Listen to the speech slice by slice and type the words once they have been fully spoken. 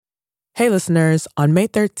Hey listeners, on May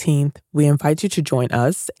 13th, we invite you to join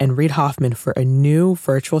us and Reid Hoffman for a new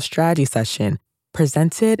virtual strategy session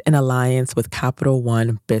presented in alliance with Capital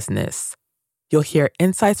One Business. You'll hear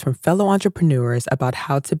insights from fellow entrepreneurs about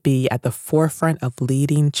how to be at the forefront of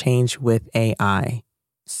leading change with AI.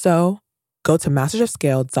 So, go to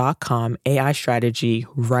mastersofscale.com AI strategy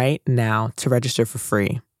right now to register for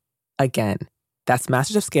free. Again, that's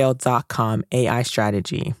mastersofscale.com AI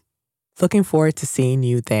strategy. Looking forward to seeing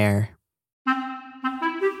you there.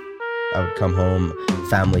 I would come home,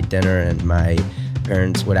 family dinner, and my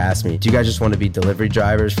parents would ask me, do you guys just want to be delivery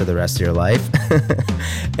drivers for the rest of your life?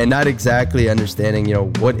 And not exactly understanding,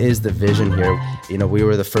 what is the vision here? We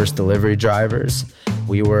were the first delivery drivers.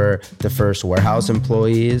 We were the first warehouse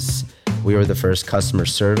employees. We were the first customer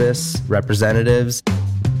service representatives.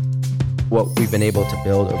 What we've been able to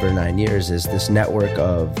build over 9 years is this network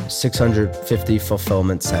of 650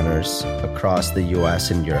 fulfillment centers across the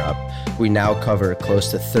US and Europe. We now cover close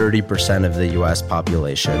to 30% of the US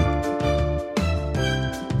population.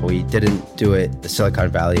 We didn't do it the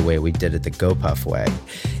Silicon Valley way, we did it the GoPuff way.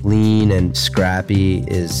 Lean and scrappy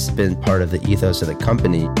has been part of the ethos of the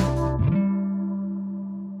company.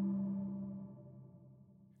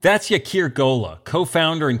 That's Yakir Gola,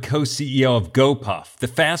 co-founder and co-CEO of GoPuff, the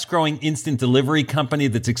fast-growing instant delivery company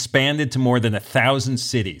that's expanded to more than 1,000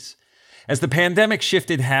 cities. As the pandemic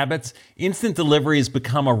shifted habits, instant delivery has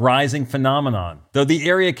become a rising phenomenon, though the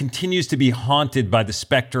area continues to be haunted by the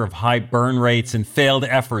specter of high burn rates and failed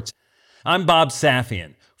efforts. I'm Bob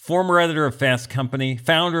Safian, former editor of Fast Company,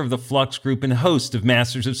 founder of the Flux Group, and host of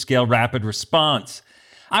Masters of Scale Rapid Response.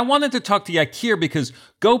 I wanted to talk to Yakir because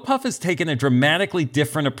GoPuff has taken a dramatically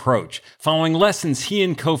different approach, following lessons he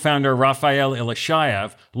and co-founder Raphael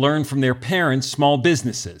Ilishayev learned from their parents' small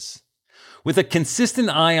businesses. With a consistent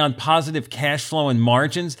eye on positive cash flow and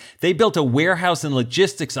margins, they built a warehouse and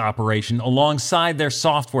logistics operation alongside their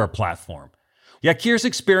software platform. Yakir's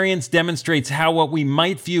experience demonstrates how what we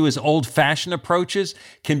might view as old-fashioned approaches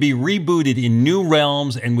can be rebooted in new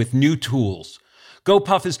realms and with new tools.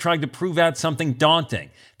 GoPuff is trying to prove out something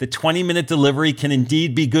daunting, that 20-minute delivery can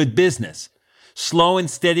indeed be good business. Slow and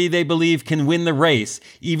steady, they believe, can win the race,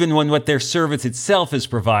 even when what their service itself is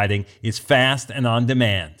providing is fast and on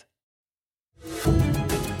demand.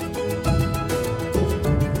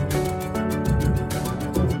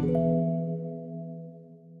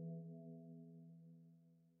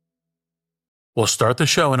 We'll start the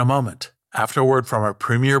show in a moment, after a word from our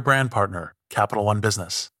premier brand partner, Capital One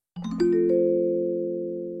Business.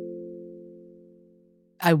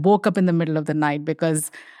 I woke up in the middle of the night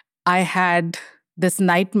because I had this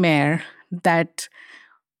nightmare that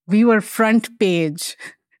we were front page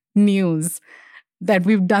news, that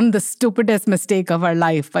we've done the stupidest mistake of our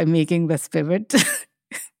life by making this pivot.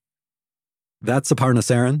 That's Aparna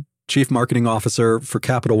Saran, Chief Marketing Officer for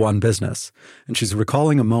Capital One Business, and she's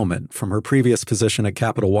recalling a moment from her previous position at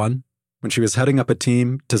Capital One when she was heading up a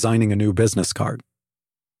team designing a new business card.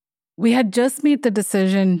 We had just made the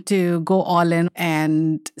decision to go all in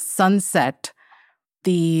and sunset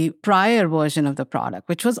the prior version of the product,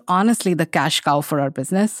 which was honestly the cash cow for our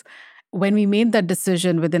business. When we made that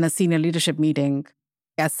decision within a senior leadership meeting,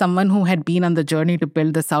 as someone who had been on the journey to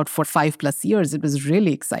build this out for 5+ years, it was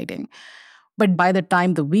really exciting. But by the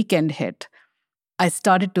time the weekend hit, I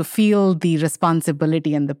started to feel the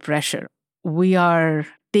responsibility and the pressure. We are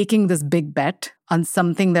taking this big bet on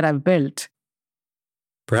something that I've built.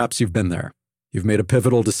 Perhaps you've been there. You've made a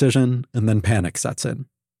pivotal decision, and then panic sets in.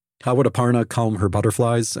 How would Aparna calm her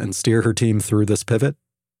butterflies and steer her team through this pivot?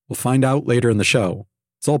 We'll find out later in the show.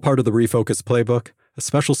 It's all part of the Refocus Playbook, a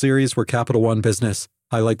special series where Capital One Business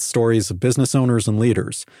highlights stories of business owners and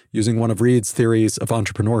leaders using one of Reid's theories of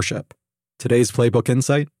entrepreneurship. Today's Playbook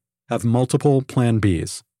Insight: have multiple Plan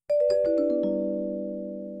Bs.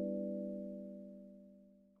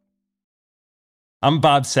 I'm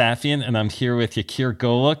Bob Safian, and I'm here with Yakir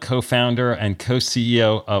Gola, co-founder and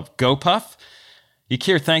co-CEO of GoPuff.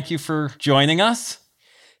 Yakir, thank you for joining us.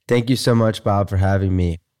 Thank you so much, Bob, for having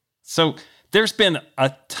me. So there's been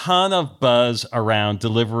a ton of buzz around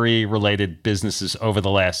delivery-related businesses over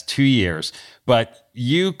the last 2 years, but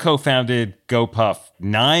you co-founded GoPuff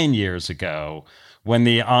 9 years ago when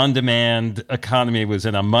the on-demand economy was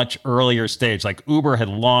in a much earlier stage. Like Uber had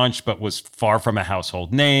launched but was far from a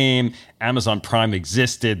household name. Amazon Prime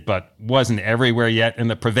existed but wasn't everywhere yet. And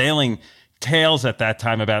the prevailing tales at that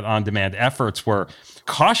time about on-demand efforts were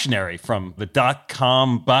cautionary from the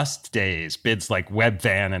dot-com bust days, bids like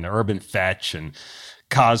Webvan and Urban Fetch and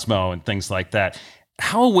Cosmo and things like that.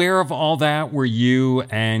 How aware of all that were you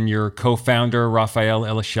and your co-founder, Raphael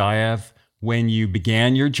Ilishayev, when you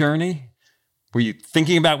began your journey? Were you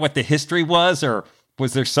thinking about what the history was, or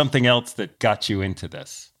was there something else that got you into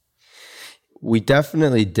this? We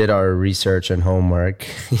definitely did our research and homework,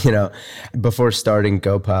 before starting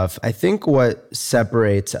GoPuff. I think what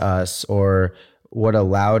separates us, or what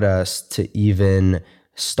allowed us to even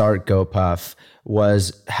start GoPuff,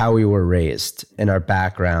 was how we were raised and our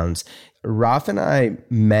backgrounds. Raf and I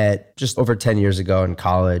met just over 10 years ago in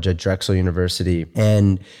college at Drexel University,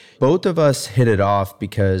 and both of us hit it off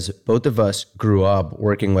because both of us grew up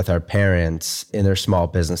working with our parents in their small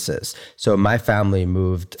businesses. So my family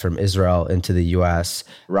moved from Israel into the US.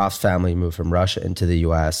 Raf's family moved from Russia into the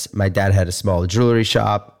US. My dad had a small jewelry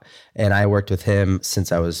shop, and I worked with him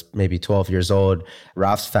since I was maybe 12 years old.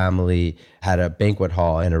 Raf's family had a banquet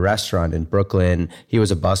hall and a restaurant in Brooklyn. He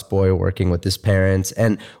was a busboy working with his parents.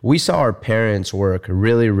 And we saw our parents work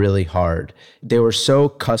really, really hard. They were so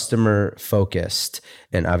customer focused.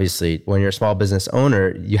 And obviously, when you're a small business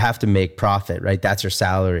owner, you have to make profit, right? That's your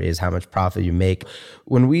salary, is how much profit you make.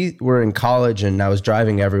 When we were in college and I was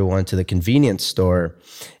driving everyone to the convenience store,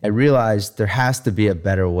 I realized there has to be a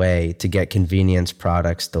better way to get convenience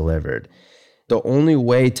products delivered. The only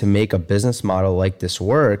way to make a business model like this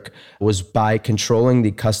work was by controlling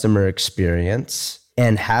the customer experience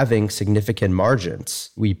and having significant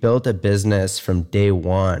margins. We built a business from day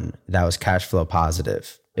one that was cash flow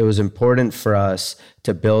positive. It was important for us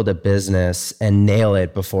to build a business and nail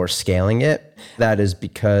it before scaling it. That is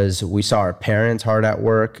because we saw our parents hard at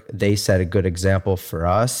work. They set a good example for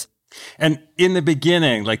us. And in the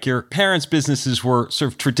beginning, like your parents' businesses were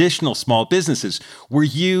sort of traditional small businesses. Were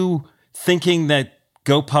you thinking that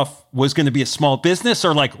GoPuff was going to be a small business,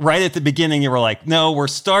 or like right at the beginning, you were like, no, we're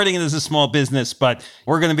starting it as a small business, but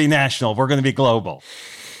we're going to be national. We're going to be global?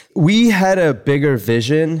 We had a bigger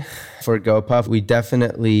vision for GoPuff. We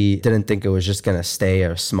definitely didn't think it was just going to stay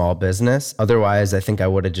a small business. Otherwise, I think I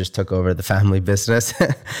would have just took over the family business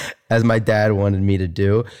as my dad wanted me to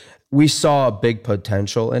do. We saw a big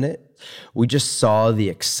potential in it. We just saw the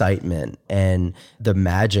excitement and the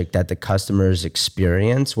magic that the customers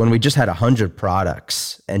experience when we just had 100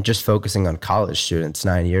 products and just focusing on college students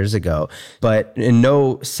 9 years ago. But in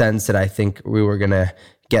no sense that I think we were going to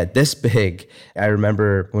get this big. I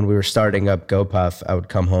remember when we were starting up GoPuff, I would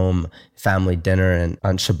come home, family dinner, and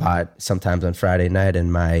on Shabbat, sometimes on Friday night,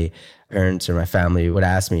 and my parents or my family would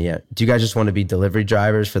ask me, do you guys just want to be delivery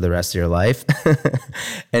drivers for the rest of your life?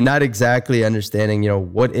 And not exactly understanding,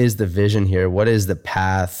 what is the vision here? What is the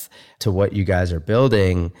path to what you guys are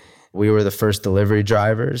building? We were the first delivery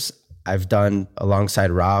drivers. I've done,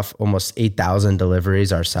 alongside Raf, almost 8,000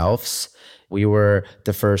 deliveries ourselves. We were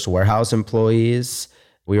the first warehouse employees.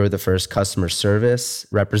 We were the first customer service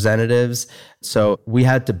representatives. So we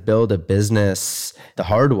had to build a business the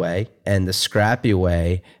hard way and the scrappy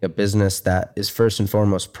way, a business that is first and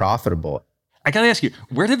foremost profitable. I got to ask you,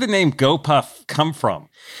 where did the name GoPuff come from?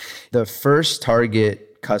 The first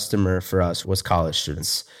target customer for us was college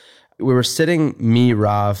students. We were sitting, me,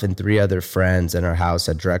 Raf, and 3 other friends in our house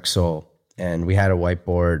at Drexel, and we had a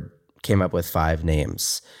whiteboard, came up with 5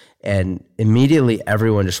 names. And immediately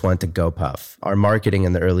everyone just went to GoPuff. Our marketing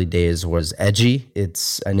in the early days was edgy.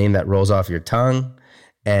 It's a name that rolls off your tongue.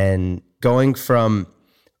 And going from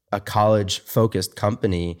a college-focused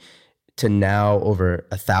company to now over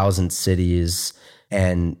 1,000 cities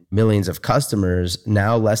and millions of customers,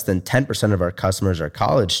 now less than 10% of our customers are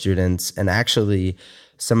college students. And actually,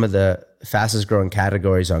 some of the fastest growing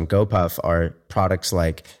categories on GoPuff are products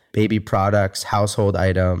like baby products, household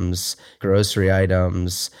items, grocery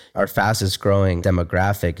items. Our fastest growing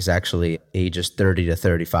demographic is actually ages 30 to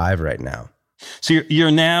 35 right now. So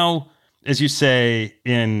you're now, as you say,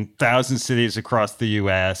 in 1,000 cities across the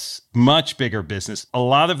US, much bigger business. A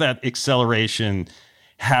lot of that acceleration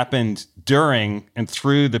happened during and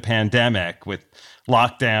through the pandemic with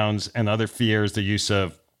lockdowns and other fears. The use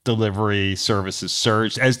of delivery services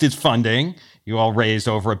surged, as did funding. You all raised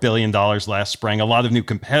over $1 billion last spring. A lot of new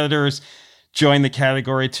competitors joined the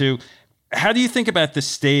category too. How do you think about the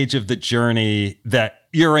stage of the journey that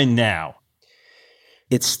you're in now?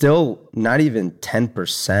 It's still not even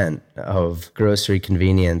 10% of grocery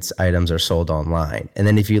convenience items are sold online. And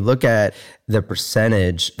then if you look at the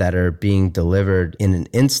percentage that are being delivered in an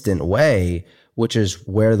instant way, which is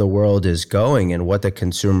where the world is going and what the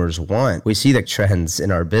consumers want, we see the trends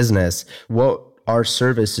in our business. What our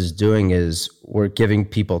service is doing is we're giving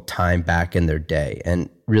people time back in their day. And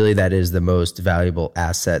really that is the most valuable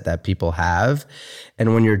asset that people have.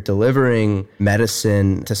 And when you're delivering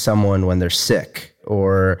medicine to someone when they're sick,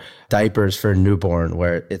 or diapers for a newborn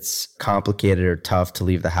where it's complicated or tough to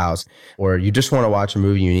leave the house, or you just want to watch a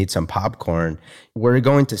movie, you need some popcorn, we're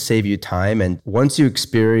going to save you time. And once you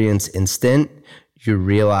experience Instant, you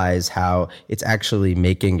realize how it's actually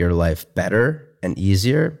making your life better and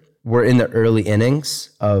easier. We're in the early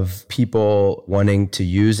innings of people wanting to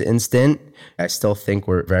use Instant. I still think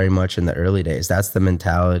we're very much in the early days. That's the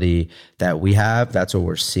mentality that we have. That's what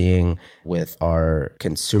we're seeing with our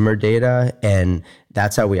consumer data. And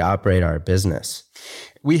that's how we operate our business.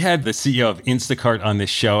 We had the CEO of Instacart on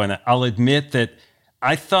this show, and I'll admit that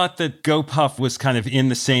I thought that GoPuff was kind of in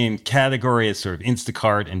the same category as sort of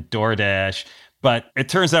Instacart and DoorDash. But it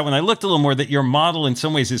turns out when I looked a little more that your model in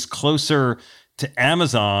some ways is closer to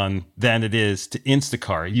Amazon than it is to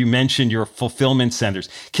Instacart. You mentioned your fulfillment centers.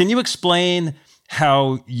 Can you explain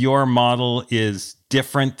how your model is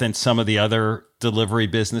different than some of the other delivery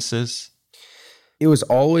businesses? It was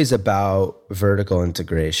always about vertical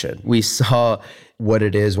integration. We saw what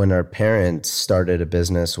it is when our parents started a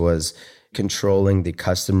business was controlling the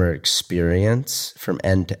customer experience from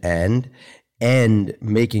end to end, and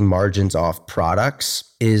making margins off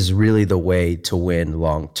products is really the way to win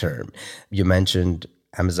long term. You mentioned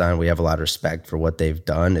Amazon. We have a lot of respect for what they've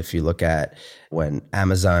done. If you look at when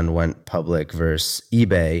Amazon went public versus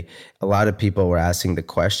eBay, a lot of people were asking the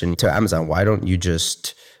question to Amazon, why don't you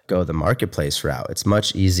just go the marketplace route? It's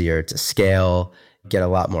much easier to scale, get a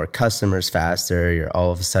lot more customers faster. You're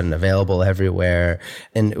all of a sudden available everywhere.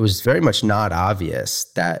 And it was very much not obvious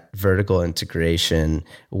that vertical integration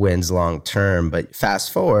wins long term. But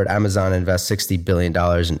fast forward, Amazon invests $60 billion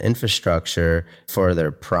in infrastructure for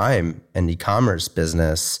their Prime and e-commerce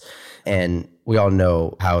business. And we all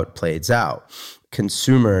know how it plays out.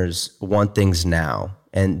 Consumers want things now,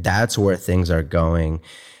 and that's where things are going.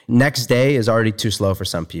 Next day is already too slow for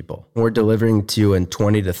some people. We're delivering to you in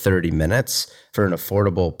 20 to 30 minutes for an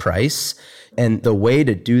affordable price. And the way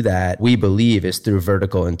to do that, we believe, is through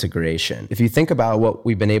vertical integration. If you think about what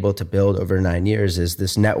we've been able to build over 9 years is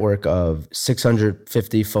this network of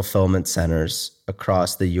 650 fulfillment centers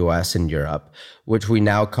across the US and Europe, which we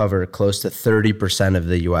now cover close to 30% of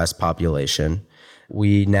the US population.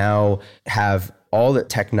 We now have all the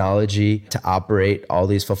technology to operate all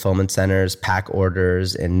these fulfillment centers, pack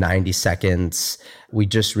orders in 90 seconds. We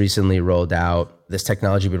just recently rolled out this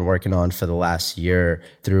technology we've been working on for the last year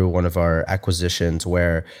through one of our acquisitions,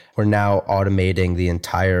 where we're now automating the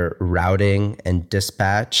entire routing and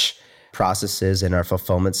dispatch processes in our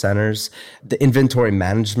fulfillment centers. The inventory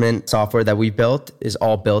management software that we built is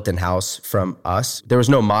all built in-house from us. There was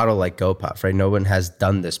no model like GoPuff, right? No one has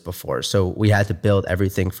done this before. So we had to build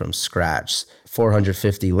everything from scratch.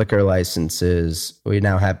 450 liquor licenses. We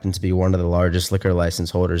now happen to be one of the largest liquor license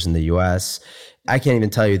holders in the US. I can't even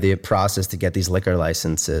tell you the process to get these liquor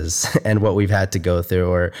licenses and what we've had to go through,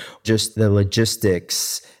 or just the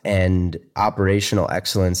logistics and operational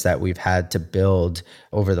excellence that we've had to build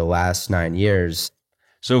over the last 9 years.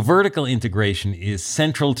 So vertical integration is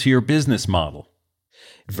central to your business model.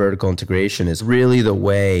 Vertical integration is really the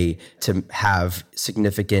way to have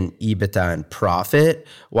significant EBITDA and profit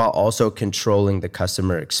while also controlling the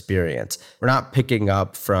customer experience. We're not picking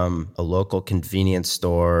up from a local convenience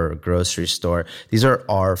store or grocery store. These are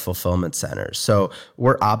our fulfillment centers. So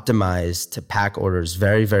we're optimized to pack orders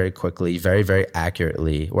very, very quickly, very, very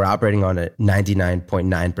accurately. We're operating on a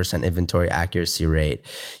 99.9% inventory accuracy rate.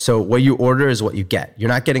 So what you order is what you get. You're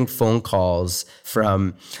not getting phone calls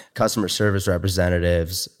from customer service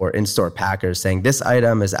representatives or in-store packers saying this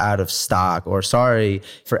item is out of stock, or sorry,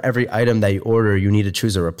 for every item that you order, you need to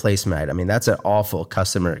choose a replacement item. I mean, that's an awful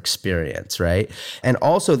customer experience, right? And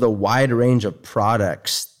also the wide range of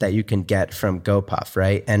products that you can get from GoPuff,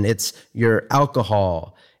 right? And it's your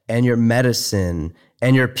alcohol and your medicine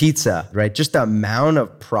and your pizza, right? Just the amount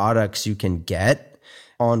of products you can get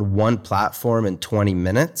on one platform in 20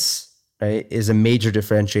 minutes, right, is a major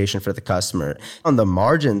differentiation for the customer. On the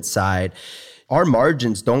margin side, our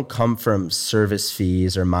margins don't come from service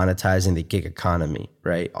fees or monetizing the gig economy,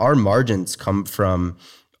 right? Our margins come from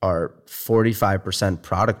our 45%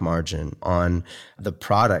 product margin on the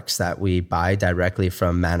products that we buy directly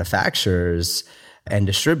from manufacturers and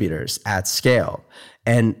distributors at scale.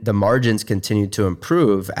 And the margins continue to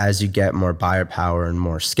improve as you get more buyer power and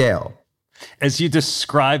more scale. As you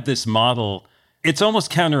describe this model, it's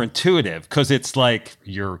almost counterintuitive because it's like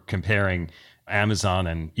you're comparing Amazon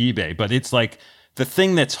and eBay, but it's like the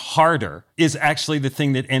thing that's harder is actually the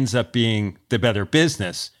thing that ends up being the better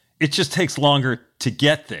business. It just takes longer to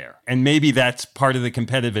get there. And maybe that's part of the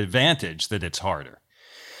competitive advantage, that it's harder.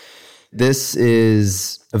 This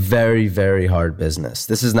is a very, very hard business.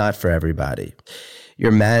 This is not for everybody.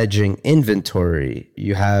 You're managing inventory.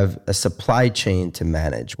 You have a supply chain to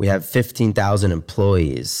manage. We have 15,000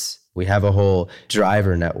 employees. We have a whole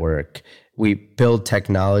driver network. We build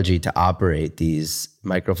technology to operate these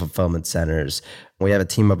micro-fulfillment centers. We have a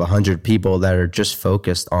team of 100 people that are just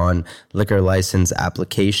focused on liquor license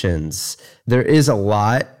applications. There is a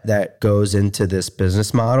lot that goes into this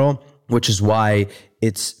business model, which is why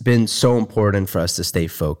it's been so important for us to stay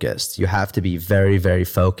focused. You have to be very, very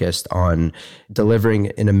focused on delivering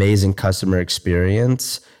an amazing customer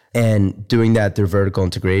experience. And doing that through vertical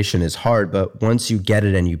integration is hard, but once you get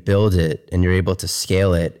it and you build it and you're able to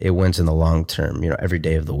scale it, it wins in the long term, every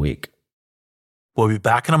day of the week. We'll be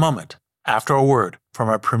back in a moment after a word from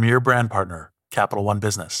our premier brand partner, Capital One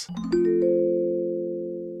Business.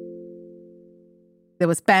 There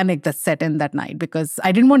was panic that set in that night because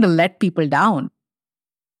I didn't want to let people down.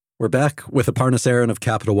 We're back with Aparna Saran of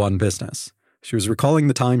Capital One Business. She was recalling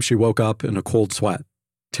the time she woke up in a cold sweat,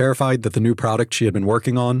 terrified that the new product she had been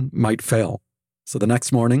working on might fail. So the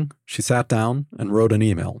next morning, she sat down and wrote an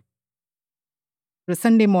email. It was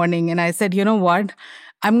Sunday morning, and I said, you know what?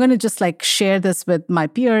 I'm going to just share this with my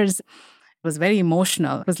peers. It was very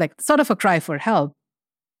emotional. It was sort of a cry for help.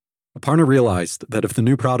 Aparna realized that if the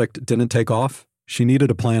new product didn't take off, she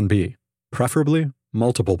needed a plan B, preferably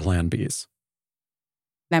multiple plan Bs.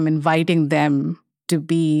 I'm inviting them to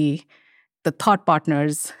be the thought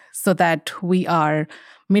partners so that we are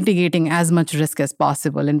mitigating as much risk as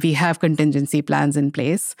possible and we have contingency plans in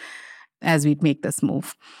place as we make this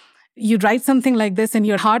move. You write something like this and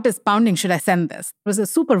your heart is pounding, should I send this? It was a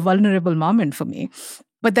super vulnerable moment for me.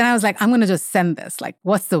 But then I was I'm going to just send this.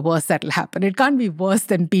 What's the worst that'll happen? It can't be worse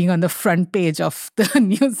than being on the front page of the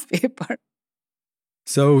newspaper.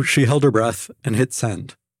 So she held her breath and hit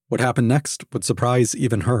send. What happened next would surprise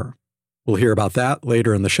even her. We'll hear about that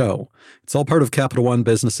later in the show. It's all part of Capital One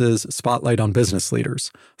Business's Spotlight on Business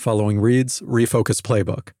Leaders, following Reed's Refocus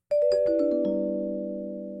Playbook.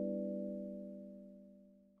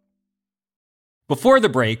 Before the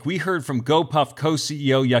break, we heard from GoPuff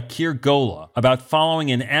co-CEO Yakir Gola about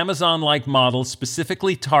following an Amazon-like model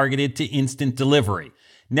specifically targeted to instant delivery.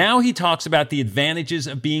 Now he talks about the advantages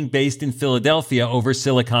of being based in Philadelphia over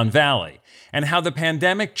Silicon Valley, and how the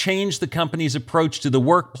pandemic changed the company's approach to the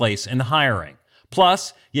workplace and hiring.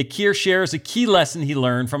 Plus, Yakir shares a key lesson he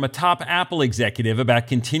learned from a top Apple executive about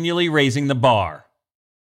continually raising the bar.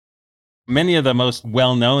 Many of the most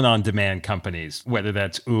well-known on-demand companies, whether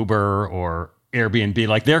that's Uber or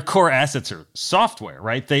Airbnb, their core assets are software,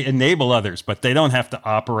 right? They enable others, but they don't have to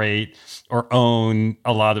operate or own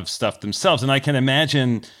a lot of stuff themselves. And I can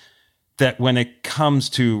imagine that when it comes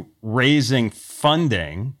to raising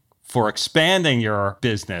funding for expanding your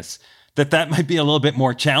business, that might be a little bit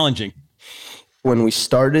more challenging. When we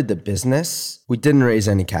started the business, we didn't raise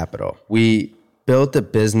any capital. We built a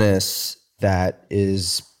business that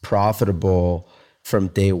is profitable from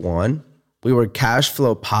day one. We were cash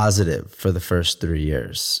flow positive for the first 3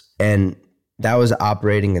 years, and that was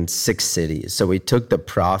operating in 6 cities. So we took the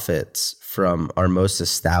profits from our most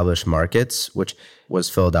established markets, which was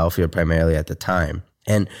Philadelphia primarily at the time,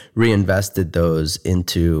 and reinvested those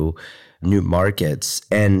into new markets.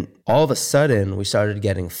 And all of a sudden, we started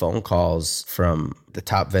getting phone calls from the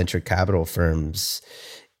top venture capital firms.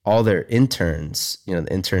 All their interns,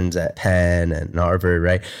 the interns at Penn and Harvard,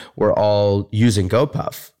 right, were all using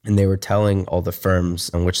GoPuff. And they were telling all the firms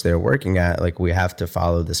on which they're working at, we have to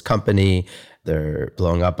follow this company. They're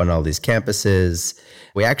blowing up on all these campuses.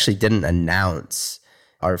 We actually didn't announce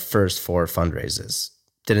our first 4 fundraises.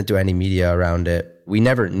 Didn't do any media around it. We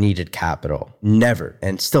never needed capital, never,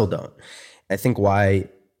 and still don't. I think why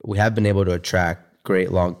we have been able to attract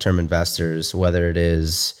great long-term investors, whether it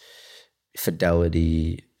is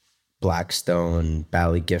Fidelity, Blackstone,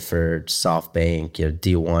 Bally Gifford, SoftBank,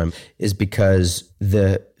 D1, is because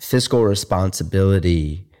the fiscal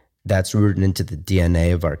responsibility that's rooted into the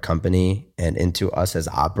DNA of our company and into us as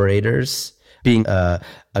operators, being a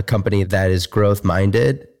company that is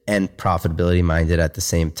growth-minded and profitability-minded at the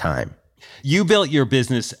same time. You built your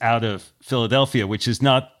business out of Philadelphia, which is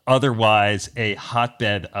not otherwise a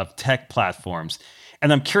hotbed of tech platforms.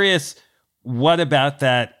 And I'm curious, what about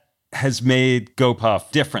that has made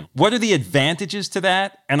GoPuff different? What are the advantages to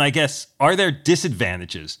that? And I guess, are there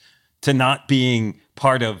disadvantages to not being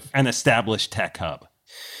part of an established tech hub?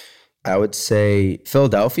 I would say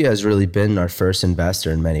Philadelphia has really been our first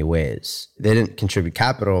investor in many ways. They didn't contribute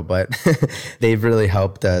capital, but they've really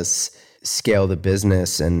helped us scale the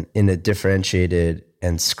business and in a differentiated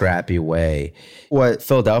and scrappy way. What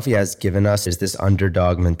Philadelphia has given us is this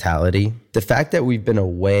underdog mentality. the fact that we've been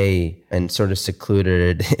away and sort of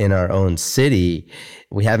secluded in our own city,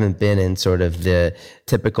 we haven't been in sort of the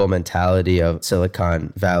typical mentality of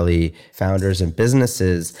Silicon Valley founders and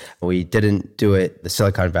businesses. We didn't do it the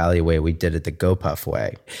Silicon Valley way. We did it the GoPuff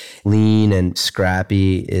way. Lean and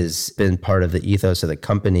scrappy has been part of the ethos of the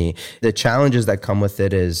company. The challenges that come with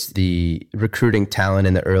it is the recruiting talent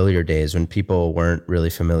in the earlier days when people weren't really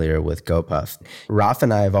familiar with GoPuff. Raf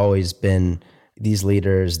and I have always been these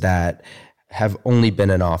leaders that have only been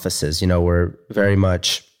in offices. We're very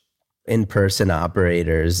much in-person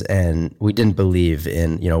operators, and we didn't believe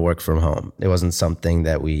in, work from home. It wasn't something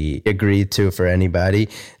that we agreed to for anybody.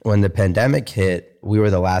 When the pandemic hit, we were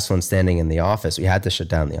the last one standing in the office. We had to shut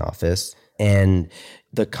down the office, and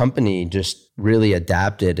the company just really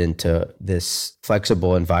adapted into this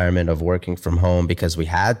flexible environment of working from home because we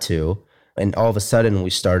had to. And all of a sudden, we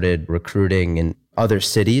started recruiting in other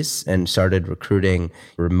cities and started recruiting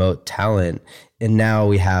remote talent. And now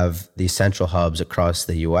we have these central hubs across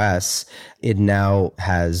the US. It now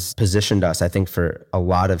has positioned us, I think, for a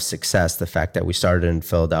lot of success, the fact that we started in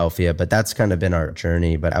Philadelphia. But that's kind of been our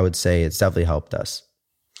journey. But I would say it's definitely helped us.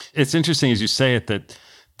 It's interesting, as you say it, that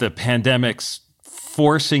the pandemic's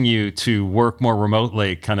forcing you to work more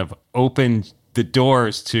remotely kind of opened the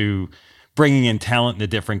doors to bringing in talent in a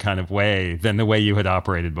different kind of way than the way you had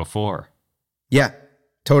operated before. Yeah,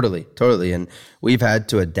 totally. And we've had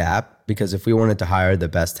to adapt because if we wanted to hire the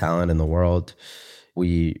best talent in the world,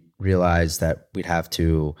 we realized that we'd have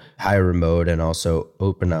to hire remote and also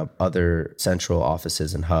open up other central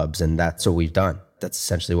offices and hubs. And that's what we've done. That's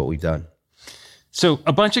essentially what we've done. So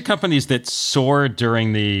a bunch of companies that soared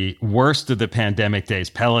during the worst of the pandemic days,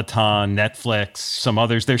 Peloton, Netflix, some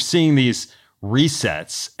others, they're seeing these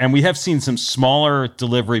resets. And we have seen some smaller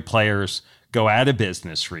delivery players go out of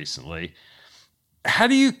business recently. How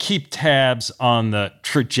do you keep tabs on the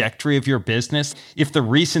trajectory of your business if the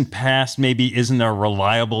recent past maybe isn't a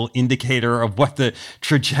reliable indicator of what the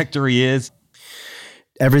trajectory is?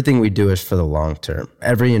 Everything we do is for the long term.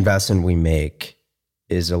 Every investment we make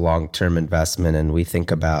is a long-term investment, and we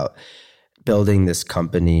think about building this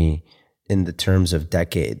company in the terms of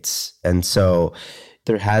decades. And so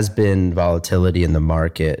there has been volatility in the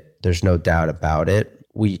market. There's no doubt about it.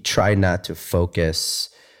 We try not to focus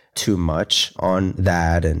too much on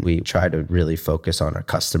that, and we try to really focus on our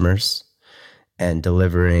customers and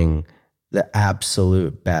delivering the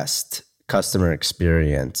absolute best customer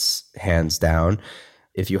experience, hands down.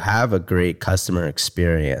 If you have a great customer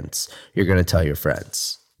experience, you're going to tell your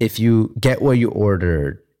friends. If you get what you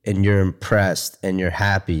ordered and you're impressed and you're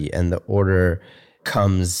happy and the order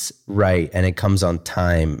comes right and it comes on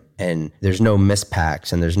time and there's no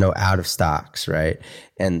mispacks and there's no out of stocks, right?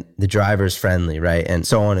 And the driver's friendly, right? And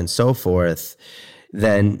so on and so forth,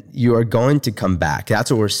 then you are going to come back.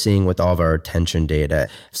 That's what we're seeing with all of our retention data.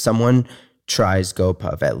 If someone tries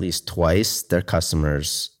GoPuff at least twice, their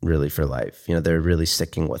customers really for life. They're really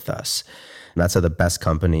sticking with us. And that's how the best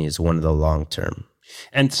companies win the long term.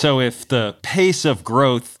 And so if the pace of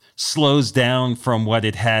growth slows down from what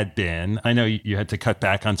it had been, I know you had to cut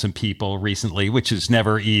back on some people recently, which is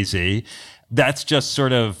never easy. That's just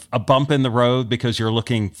sort of a bump in the road because you're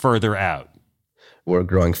looking further out. We're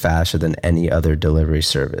growing faster than any other delivery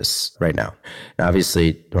service right now. And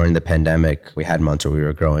obviously, during the pandemic, we had months where we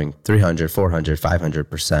were growing 300, 400,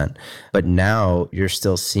 500%. But now you're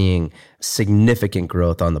still seeing significant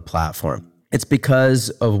growth on the platform. It's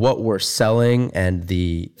because of what we're selling and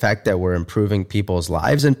the fact that we're improving people's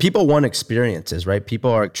lives. And people want experiences, right?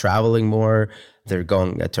 People are traveling more. They're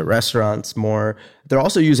going to restaurants more. They're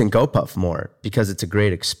also using GoPuff more because it's a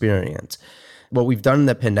great experience. What we've done in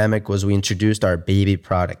the pandemic was we introduced our baby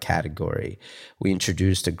product category. We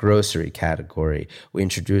introduced a grocery category. We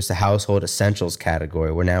introduced a household essentials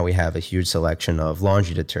category where now we have a huge selection of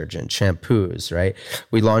laundry detergent, shampoos, right?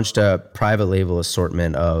 We launched a private label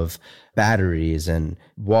assortment of batteries and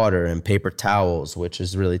water and paper towels, which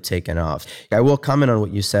has really taken off. I will comment on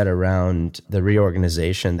what you said around the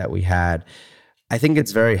reorganization that we had. I think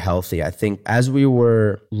it's very healthy. I think as we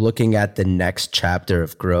were looking at the next chapter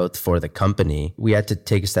of growth for the company, we had to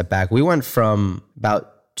take a step back. We went from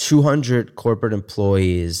about 200 corporate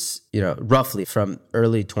employees, roughly from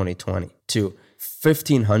early 2020 to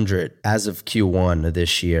 1,500 as of Q1 of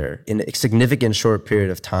this year. In a significant short period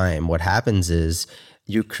of time, what happens is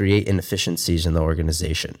you create inefficiencies in the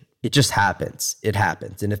organization. It just happens. It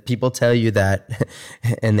happens. And if people tell you that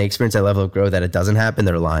and they experience that level of growth that it doesn't happen,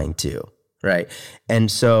 they're lying to you. right? And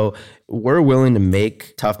so we're willing to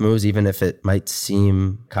make tough moves, even if it might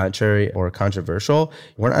seem contrary or controversial.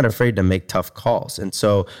 We're not afraid to make tough calls. And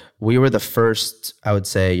so we were the first, I would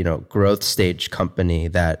say, growth stage company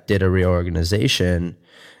that did a reorganization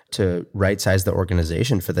to right-size the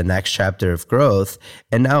organization for the next chapter of growth.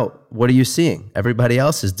 And now, what are you seeing? Everybody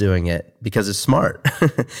else is doing it because it's smart.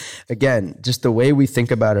 Again, just the way we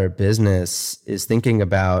think about our business is thinking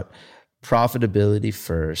about profitability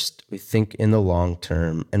first. We think in the long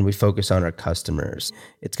term, and we focus on our customers.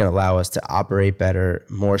 It's going to allow us to operate better,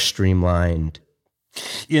 more streamlined.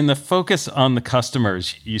 In the focus on the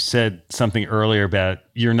customers, you said something earlier about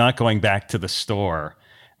you're not going back to the store.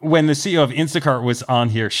 When the CEO of Instacart was on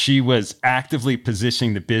here, she was actively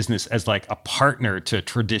positioning the business as like a partner to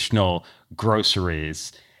traditional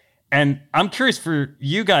groceries. And I'm curious for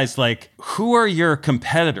you guys, like, who are your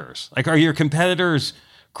competitors? Like, are your competitors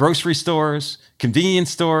grocery stores, convenience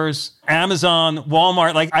stores, Amazon,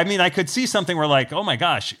 Walmart? Like, I mean, I could see something where like, oh my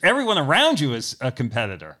gosh, everyone around you is a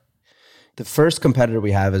competitor. The first competitor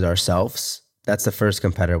we have is ourselves. That's the first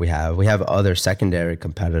competitor we have. We have other secondary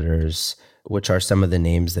competitors, which are some of the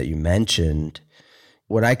names that you mentioned.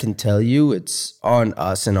 What I can tell you, it's on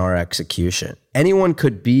us and our execution. Anyone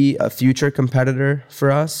could be a future competitor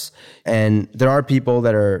for us. And there are people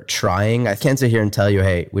that are trying. I can't sit here and tell you,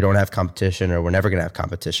 hey, we don't have competition or we're never going to have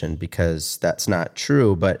competition, because that's not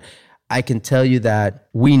true. But I can tell you that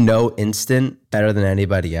we know Instant better than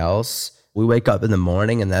anybody else. We wake up in the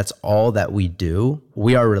morning and that's all that we do.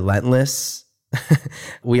 We are relentless.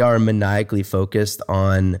 We are maniacally focused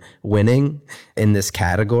on winning in this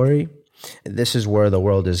category. This is where the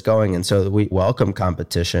world is going. And so we welcome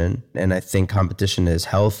competition. And I think competition is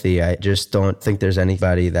healthy. I just don't think there's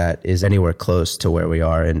anybody that is anywhere close to where we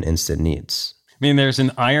are in Instant Needs. I mean, there's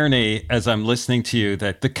an irony as I'm listening to you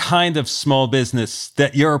that the kind of small business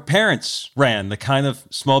that your parents ran, the kind of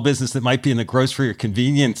small business that might be in the grocery or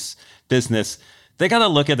convenience business, they got to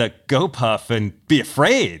look at a GoPuff and be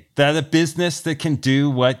afraid that a business that can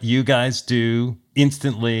do what you guys do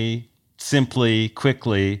instantly, simply,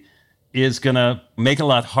 quickly, is going to make it a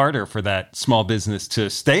lot harder for that small business to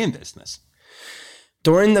stay in business.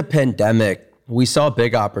 During the pandemic, we saw a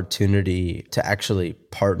big opportunity to actually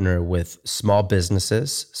partner with small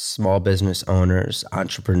businesses, small business owners,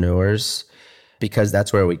 entrepreneurs, because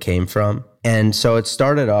that's where we came from. And so it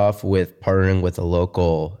started off with partnering with a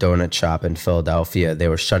local donut shop in Philadelphia. They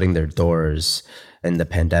were shutting their doors in the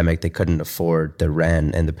pandemic. They couldn't afford the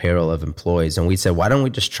rent and the payroll of employees. And we said, why don't we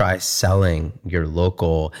just try selling your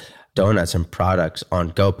local donuts and products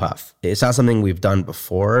on GoPuff? It's not something we've done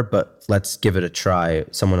before, but let's give it a try.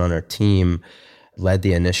 Someone on our team led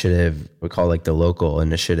the initiative. We call it like the local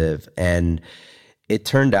initiative. And it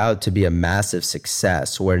turned out to be a massive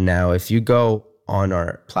success, where now if you go on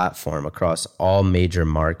our platform across all major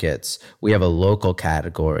markets, we have a local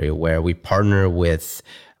category where we partner with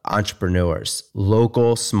entrepreneurs,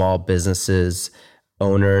 local small businesses,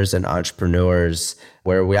 owners and entrepreneurs,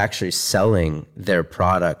 where we're actually selling their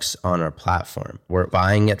products on our platform. We're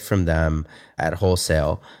buying it from them at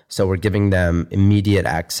wholesale. So we're giving them immediate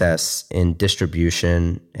access in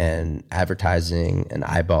distribution and advertising and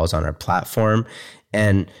eyeballs on our platform.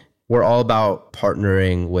 And we're all about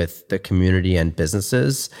partnering with the community and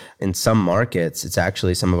businesses. In some markets, it's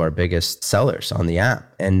actually some of our biggest sellers on the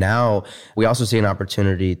app. And now we also see an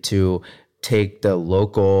opportunity to take the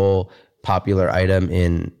local popular item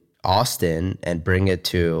in Austin and bring it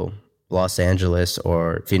to Los Angeles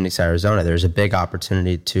or Phoenix, Arizona. There's a big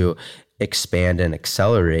opportunity to expand and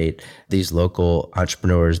accelerate these local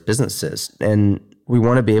entrepreneurs' businesses. And we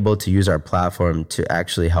want to be able to use our platform to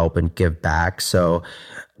actually help and give back. So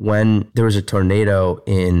when there was a tornado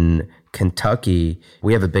in Kentucky,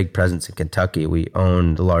 we have a big presence in Kentucky. We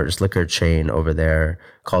own the largest liquor chain over there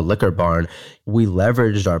called Liquor Barn. We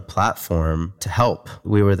leveraged our platform to help.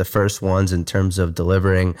 We were the first ones in terms of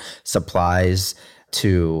delivering supplies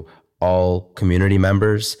to all community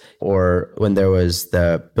members. Or when there was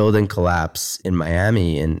the building collapse in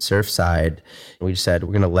Miami in Surfside, we said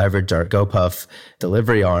we're going to leverage our GoPuff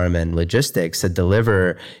delivery arm and logistics to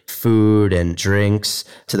deliver food and drinks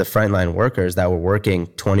to the frontline workers that were working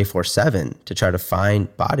 24/7 to try to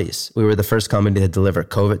find bodies. We were the first company to deliver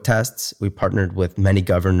COVID tests. We partnered with many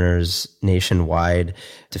governors nationwide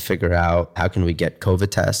to figure out how can we get COVID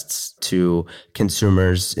tests to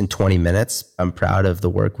consumers in 20 minutes. I'm proud of the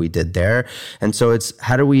work we did there. And so it's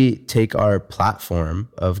how do we take our platform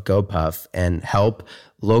of GoPuff and help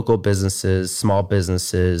local businesses, small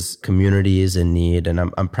businesses, communities in need. And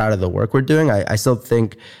I'm proud of the work we're doing. I still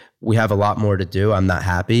think we have a lot more to do. I'm not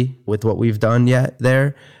happy with what we've done yet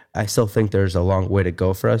there, I still think there's a long way to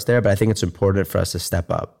go for us there, but I think it's important for us to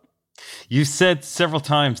step up. You said several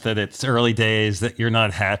times that it's early days, that you're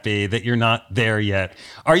not happy, that you're not there yet.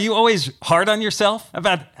 Are you always hard on yourself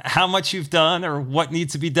about how much you've done or what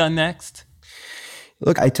needs to be done next?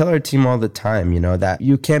 Look, I tell our team all the time, that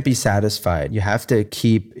you can't be satisfied. You have to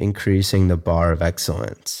keep increasing the bar of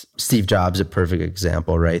excellence. Steve Jobs is a perfect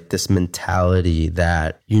example, right? This mentality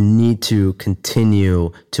that you need to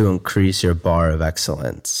continue to increase your bar of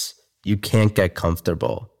excellence. You can't get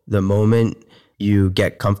comfortable. The moment you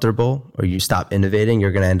get comfortable or you stop innovating,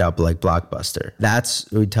 you're going to end up like Blockbuster.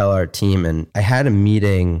 That's what we tell our team. And I had a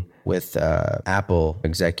meeting with Apple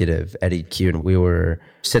executive Eddie Q, and we were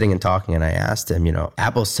sitting and talking, and I asked him,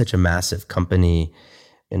 Apple's such a massive company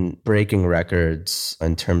and breaking records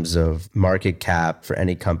in terms of market cap for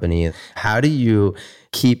any company. How do you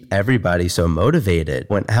keep everybody so motivated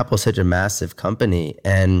when Apple's such a massive company?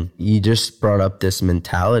 And he just brought up this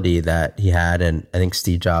mentality that he had, and I think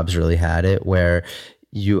Steve Jobs really had it, where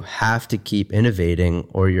you have to keep innovating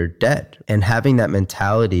or you're dead. And having that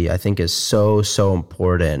mentality, I think, is so, so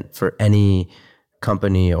important for any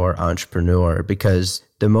company or entrepreneur, because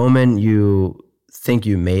the moment you think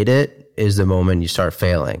you made it is the moment you start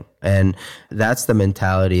failing. And that's the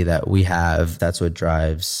mentality that we have. That's what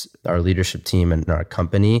drives our leadership team and our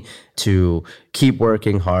company to keep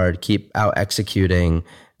working hard, keep out executing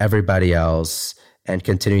everybody else, and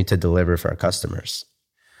continuing to deliver for our customers.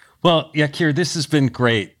 Well, Yakir, this has been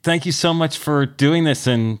great. Thank you so much for doing this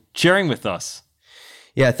and sharing with us.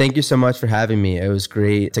 Yeah, thank you so much for having me. It was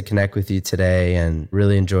great to connect with you today and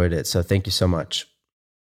really enjoyed it. So thank you so much.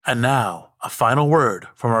 And now, a final word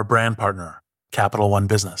from our brand partner, Capital One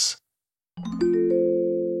Business.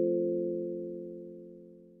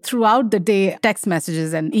 Throughout the day, text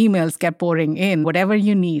messages and emails kept pouring in. Whatever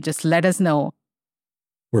you need, just let us know.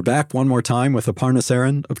 We're back one more time with Aparna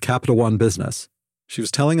Saran of Capital One Business. She was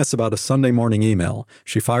telling us about a Sunday morning email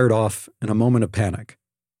she fired off in a moment of panic.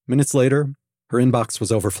 Minutes later, her inbox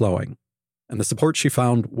was overflowing, and the support she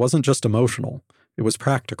found wasn't just emotional, it was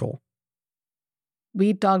practical.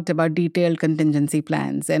 We talked about detailed contingency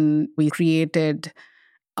plans, and we created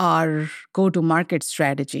our go-to-market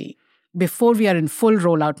strategy. Before we are in full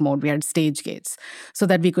rollout mode, we had stage gates so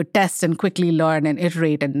that we could test and quickly learn and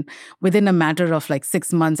iterate. And within a matter of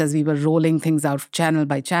 6 months, as we were rolling things out channel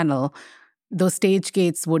by channel, those stage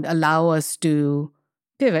gates would allow us to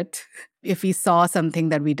pivot if we saw something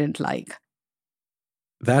that we didn't like.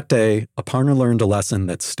 That day, Aparna learned a lesson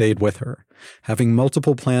that stayed with her. Having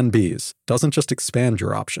multiple plan Bs doesn't just expand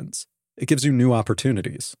your options, it gives you new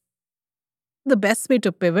opportunities. The best way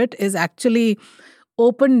to pivot is actually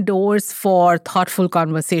open doors for thoughtful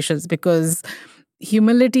conversations, because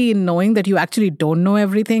humility in knowing that you actually don't know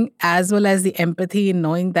everything, as well as the empathy in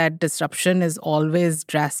knowing that disruption is always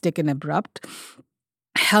drastic and abrupt,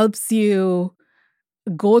 helps you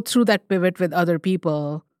go through that pivot with other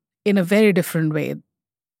people in a very different way.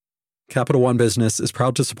 Capital One Business is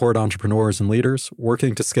proud to support entrepreneurs and leaders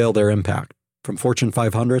working to scale their impact, from Fortune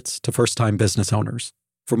 500s to first-time business owners.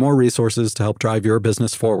 For more resources to help drive your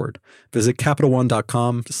business forward, visit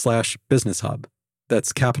CapitalOne.com/BusinessHub.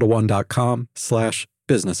 That's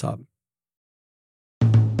CapitalOne.com/BusinessHub.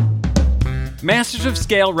 Masters of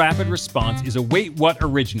Scale Rapid Response is a Wait What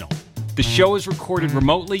original. The show is recorded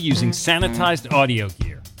remotely using sanitized audio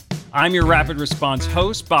gear. I'm your Rapid Response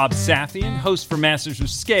host, Bob Safian. Host for Masters of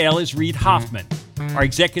Scale is Reid Hoffman. Our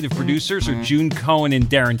executive producers are June Cohen and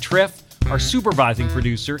Darren Triff. Our supervising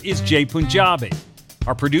producer is Jay Punjabi.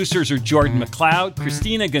 Our producers are Jordan McLeod,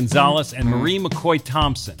 Christina Gonzalez, and Marie McCoy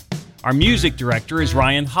Thompson. Our music director is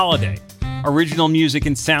Ryan Holiday. Original music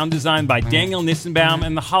and sound design by Daniel Nissenbaum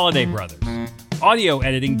and the Holiday Brothers. Audio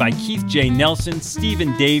editing by Keith J. Nelson,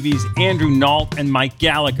 Stephen Davies, Andrew Nault, and Mike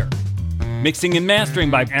Gallagher. Mixing and mastering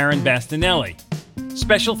by Aaron Bastinelli.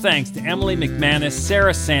 Special thanks to Emily McManus,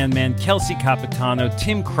 Sarah Sandman, Kelsey Capitano,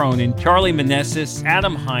 Tim Cronin, Charlie Meneses,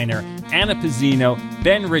 Adam Heiner, Anna Pizzino,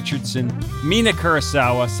 Ben Richardson, Mina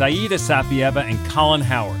Kurosawa, Saida Sapieva, and Colin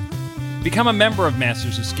Howard. Become a member of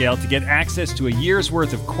Masters of Scale to get access to a year's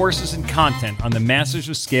worth of courses and content on the Masters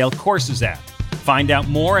of Scale Courses app. Find out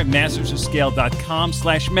more at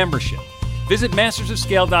mastersofscale.com/membership. Visit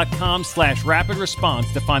mastersofscale.com/rapid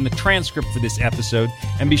response to find the transcript for this episode,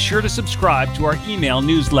 and be sure to subscribe to our email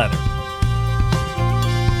newsletter.